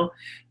bit now.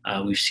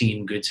 We've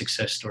seen good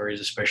success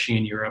stories, especially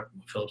in Europe.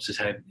 Philips has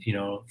had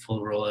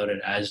full rollout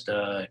at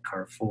Asda, at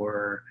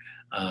Carrefour.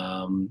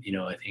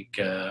 I think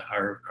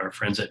our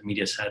friends at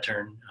Media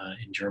Saturn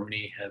in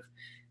Germany have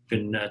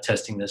been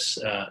testing this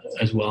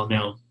as well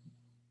now.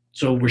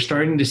 So we're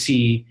starting to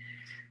see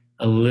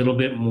a little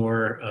bit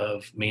more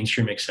of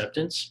mainstream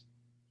acceptance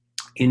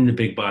in the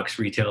big box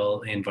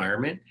retail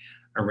environment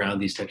around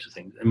these types of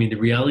things. I mean, the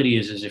reality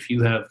is if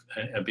you have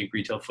a big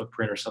retail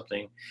footprint or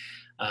something,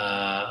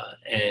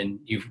 and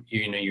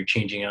you're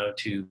changing out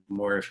to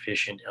more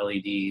efficient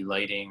LED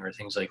lighting or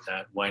things like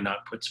that, why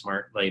not put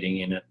smart lighting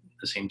in at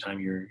the same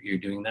time you're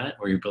doing that?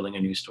 Or you're building a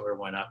new store,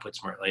 why not put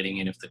smart lighting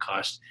in if the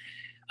cost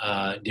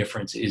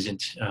difference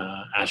isn't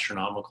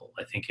astronomical?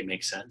 I think it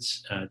makes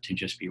sense to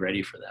just be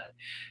ready for that.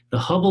 The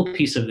Hubble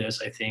piece of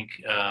this, I think,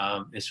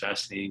 is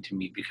fascinating to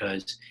me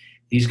because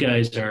These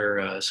guys are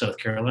a South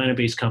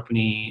Carolina-based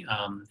company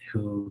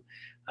who,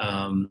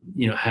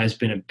 has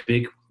been a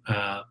big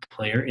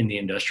player in the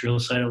industrial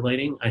side of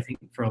lighting, I think,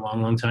 for a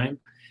long, long time.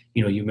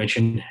 You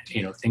mentioned,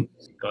 think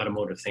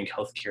automotive, think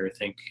healthcare,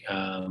 think,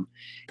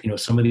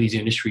 some of these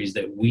industries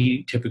that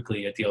we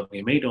typically at the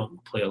LBMA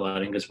don't play a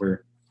lot in because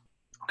we're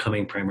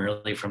coming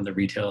primarily from the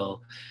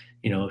retail,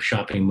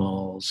 shopping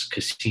malls,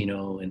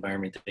 casino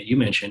environment that you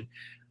mentioned,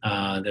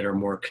 that are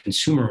more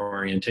consumer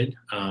oriented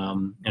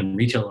and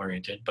retail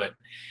oriented. But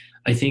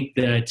I think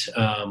that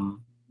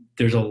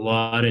there's a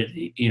lot of,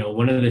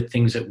 one of the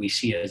things that we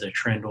see as a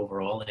trend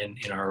overall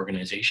in our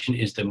organization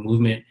is the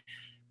movement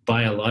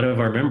by a lot of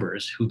our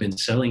members who've been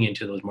selling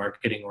into those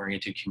marketing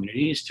oriented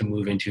communities to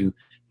move into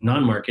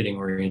non-marketing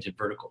oriented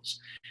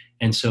verticals.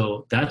 And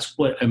so that's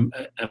what I'm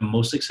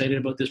most excited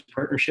about this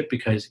partnership,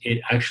 because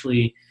it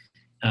actually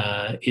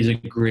is a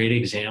great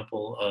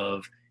example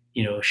of,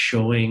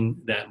 showing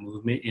that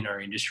movement in our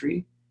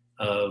industry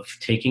of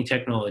taking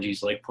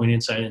technologies like Point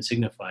Inside and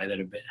Signify that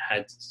have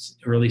had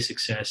early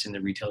success in the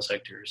retail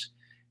sectors,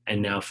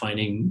 and now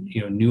finding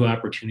new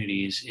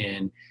opportunities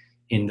in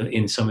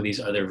some of these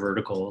other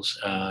verticals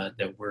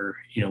that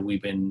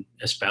we've been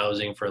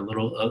espousing for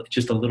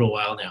just a little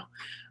while now.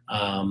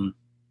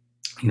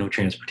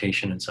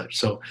 Transportation and such.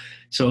 So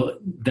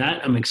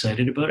that I'm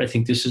excited about. I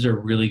think this is a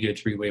really good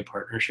three-way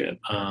partnership.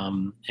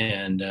 I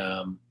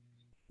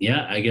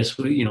guess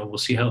we'll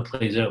see how it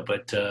plays out,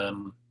 but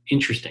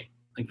interesting,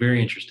 like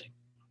very interesting.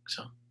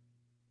 So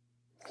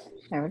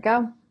there we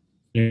go.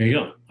 There you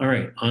go. All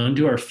right, on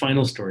to our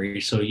final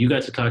story. So you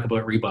got to talk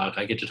about Reebok.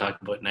 I get to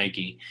talk about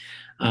Nike.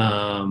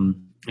 So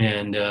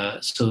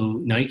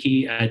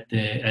Nike at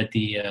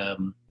the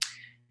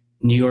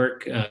New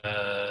York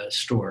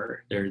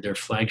store, their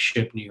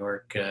flagship New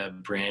York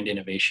brand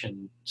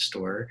innovation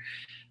store,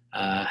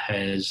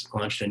 has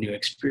launched a new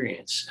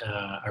experience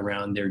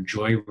around their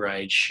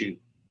Joyride shoe.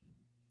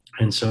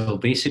 And so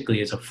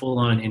basically it's a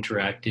full-on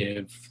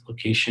interactive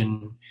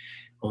location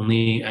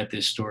only at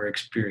this store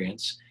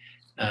experience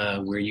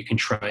where you can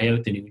try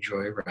out the new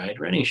Joyride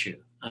running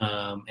shoe.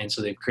 And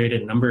so they've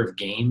created a number of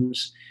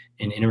games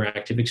and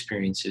interactive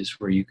experiences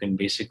where you can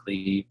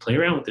basically play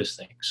around with this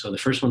thing. So the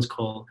first one's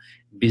called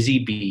Busy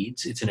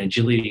Beads. It's an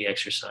agility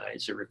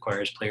exercise that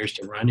requires players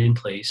to run in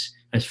place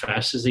as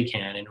fast as they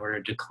can in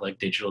order to collect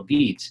digital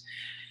beads.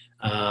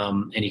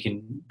 And you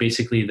can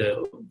basically,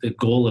 the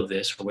goal of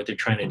this, or what they're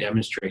trying to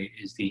demonstrate,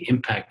 is the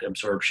impact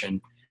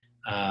absorption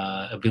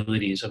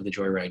abilities of the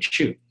Joyride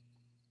shoe.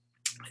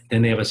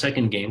 Then they have a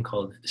second game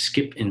called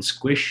Skip and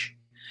Squish.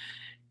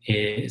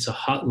 It's a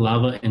hot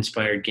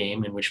lava-inspired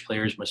game in which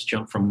players must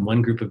jump from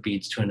one group of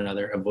beads to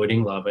another,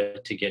 avoiding lava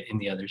to get in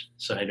the other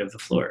side of the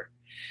floor.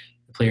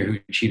 The player who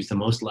achieves the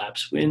most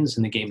laps wins,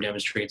 and the game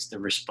demonstrates the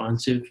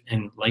responsive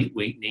and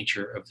lightweight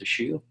nature of the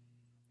shoe.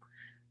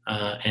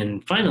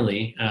 And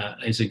finally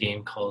is a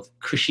game called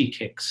Cushy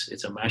Kicks.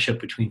 It's a mashup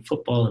between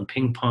football and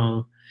ping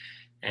pong,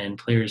 and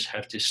players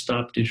have to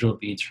stop digital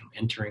beads from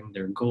entering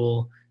their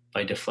goal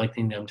by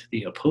deflecting them to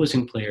the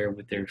opposing player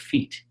with their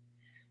feet.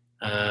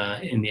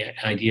 And the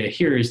idea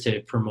here is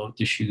to promote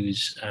the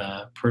shoe's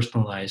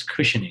personalized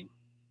cushioning.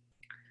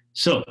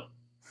 So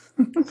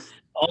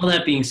all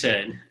that being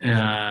said,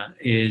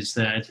 is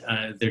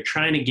that they're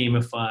trying to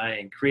gamify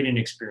and create an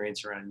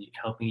experience around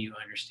helping you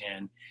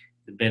understand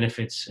the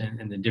benefits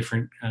and the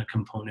different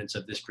components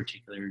of this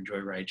particular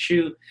Joyride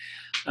shoe.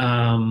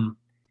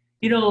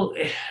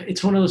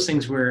 It's one of those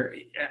things where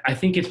I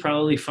think it's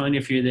probably fun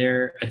if you're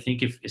there. I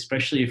think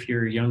especially if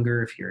you're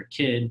younger, if you're a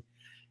kid,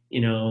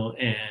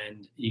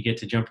 and you get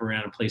to jump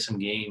around and play some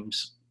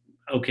games.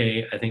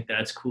 Okay, I think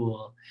that's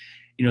cool.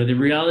 The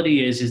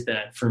reality is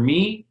that for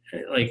me,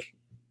 like,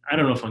 I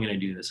don't know if I'm going to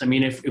do this. I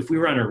mean, if we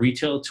were on a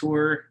retail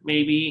tour,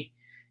 maybe,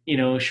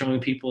 showing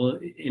people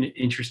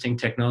interesting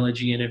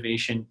technology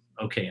innovation,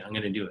 okay, I'm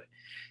going to do it.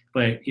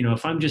 But,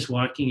 if I'm just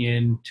walking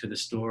into the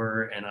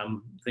store and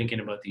I'm thinking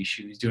about these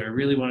shoes, do I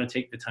really want to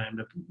take the time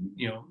to,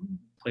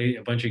 play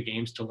a bunch of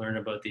games to learn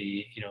about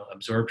the,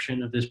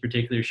 absorption of this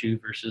particular shoe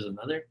versus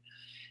another?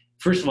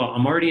 First of all,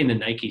 I'm already in the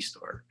Nike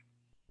store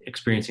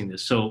experiencing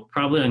this. So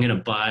probably I'm going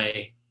to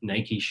buy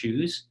Nike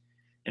shoes.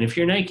 And if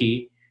you're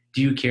Nike,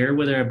 do you care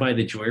whether I buy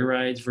the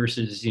Joyrides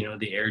versus, the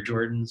Air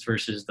Jordans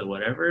versus the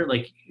whatever?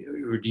 Like,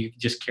 or do you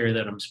just care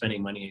that I'm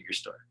spending money at your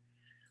store?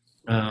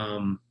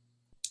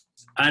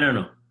 I don't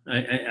know.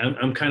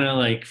 I'm kind of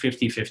like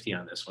 50-50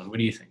 on this one. What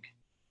do you think?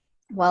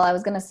 Well, I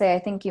was going to say, I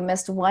think you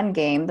missed one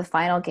game. The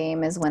final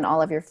game is when all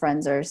of your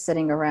friends are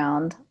sitting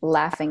around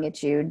laughing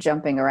at you,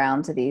 jumping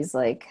around to these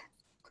like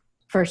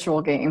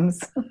virtual games.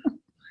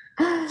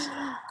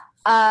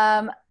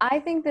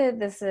 I think that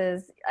this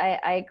is,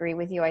 I agree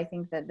with you. I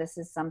think that this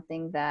is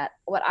something that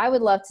what I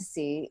would love to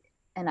see,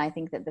 and I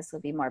think that this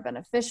would be more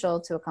beneficial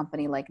to a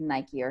company like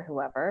Nike or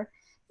whoever,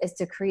 is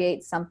to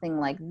create something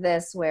like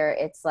this where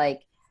it's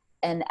like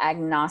an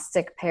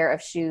agnostic pair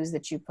of shoes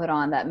that you put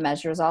on that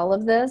measures all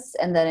of this.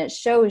 And then it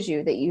shows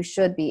you that you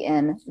should be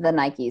in the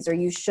Nikes or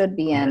you should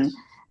be in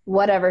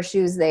whatever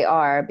shoes they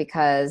are,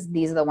 because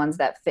these are the ones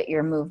that fit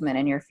your movement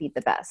and your feet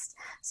the best.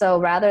 So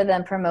rather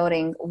than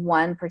promoting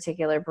one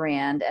particular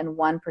brand and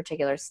one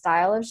particular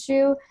style of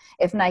shoe,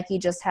 if Nike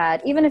just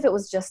had, even if it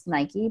was just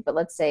Nike, but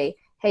let's say,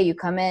 hey, you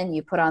come in,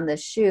 you put on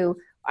this shoe,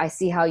 I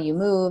see how you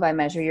move, I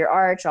measure your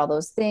arch, all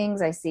those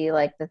things. I see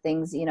like the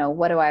things, you know,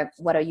 what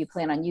do you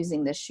plan on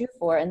using this shoe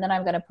for? And then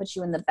I'm going to put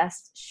you in the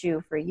best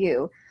shoe for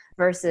you,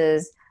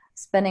 versus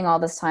spending all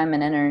this time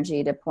and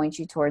energy to point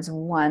you towards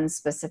one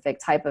specific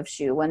type of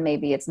shoe when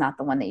maybe it's not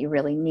the one that you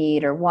really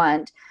need or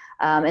want.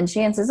 And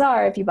chances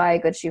are, if you buy a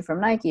good shoe from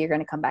Nike, you're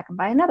going to come back and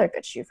buy another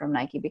good shoe from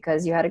Nike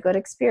because you had a good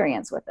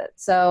experience with it.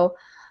 So,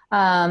 you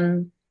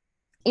know,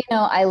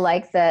 I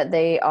like that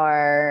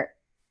they're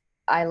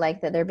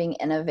being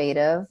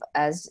innovative.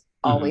 As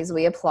always,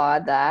 we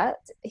applaud that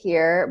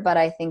here. But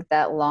I think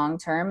that long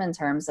term, in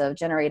terms of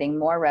generating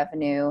more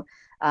revenue,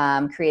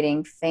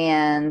 creating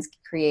fans,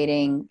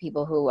 creating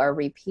people who are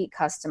repeat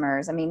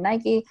customers. I mean,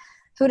 Nike,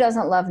 who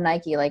doesn't love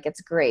Nike? Like,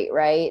 it's great,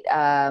 right?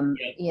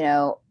 You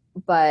know,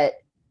 but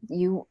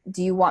do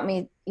you want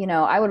me, you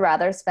know, I would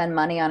rather spend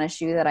money on a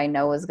shoe that I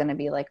know is going to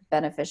be like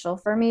beneficial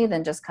for me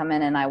than just come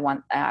in and I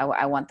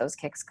want those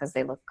kicks because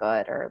they look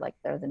good or like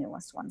they're the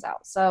newest ones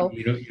out. So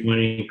you want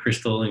any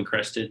crystal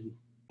encrusted?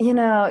 You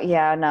know,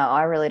 yeah, no,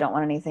 I really don't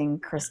want anything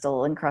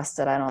crystal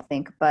encrusted, I don't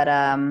think. But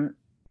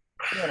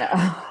you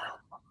know.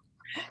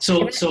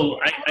 So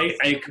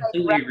I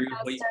completely agree with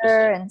what you just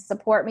said. And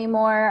support me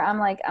more. I'm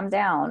like, I'm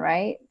down,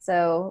 right?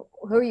 So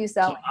who are you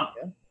selling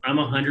to? I'm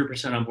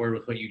 100% on board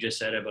with what you just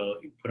said about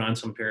put on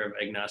some pair of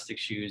agnostic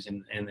shoes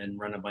and then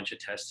run a bunch of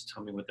tests to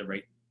tell me what the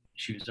right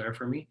shoes are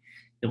for me.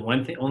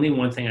 Only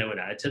one thing I would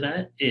add to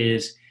that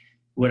is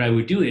what I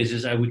would do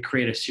is I would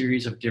create a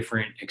series of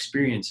different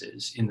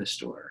experiences in the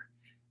store.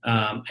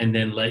 And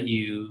then let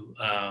you,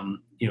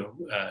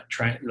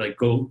 try like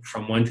go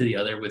from one to the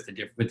other with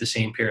the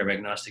same pair of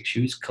agnostic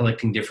shoes,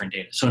 collecting different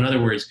data. So in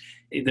other words,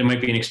 there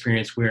might be an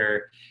experience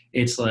where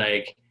it's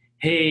like,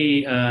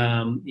 hey,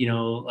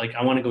 like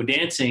I want to go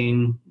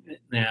dancing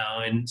now,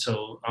 and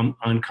so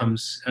on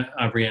comes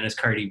Aubriana's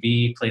Cardi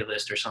B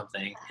playlist or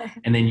something,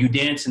 and then you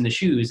dance in the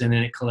shoes, and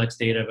then it collects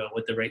data about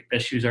what the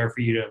best shoes are for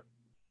you to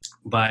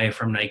buy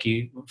from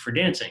Nike for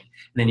dancing.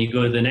 And then you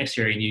go to the next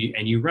area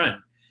and you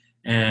run.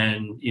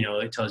 And, you know,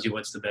 it tells you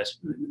what's the best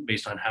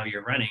based on how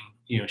you're running,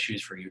 you know,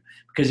 shoes for you.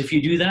 Because if you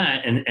do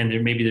that, and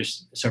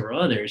there's several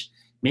others,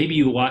 maybe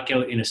you walk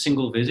out in a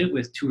single visit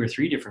with 2 or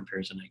 3 different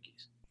pairs of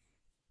Nikes.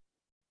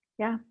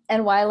 Yeah.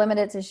 And why limit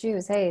it to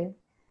shoes? Hey,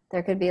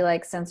 there could be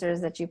like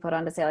sensors that you put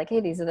on to say like, hey,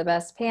 these are the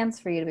best pants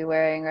for you to be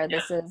wearing, or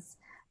this is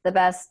the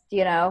best,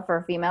 you know,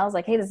 for females,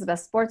 like, hey, this is the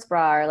best sports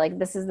bra, or like,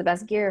 this is the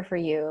best gear for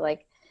you.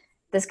 Like,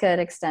 this could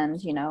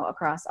extend, you know,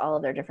 across all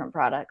of their different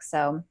products.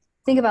 So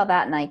think about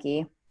that,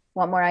 Nike.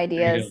 Want more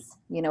ideas?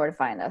 You know where to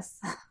find us.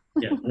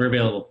 Yeah, we're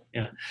available.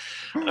 Yeah.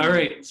 All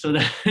right. So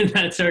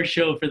that's our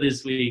show for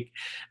this week.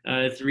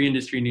 3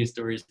 industry news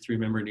stories, 3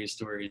 member news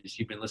stories.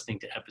 You've been listening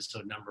to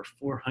episode number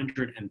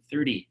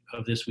 430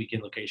 of This Week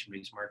in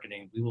Location-Based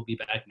Marketing. We will be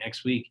back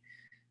next week,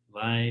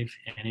 live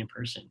and in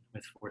person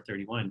with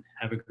 431.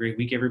 Have a great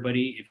week,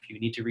 everybody. If you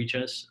need to reach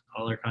us,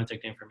 all our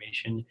contact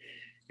information,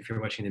 if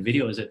you're watching the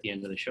video, is at the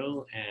end of the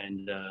show.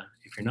 And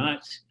if you're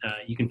not,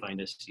 you can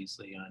find us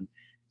easily on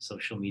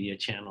social media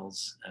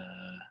channels,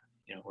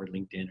 or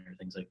LinkedIn or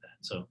things like that.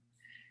 So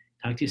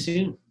talk to you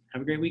soon.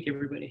 Have a great week,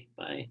 everybody.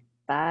 Bye.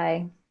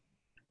 Bye.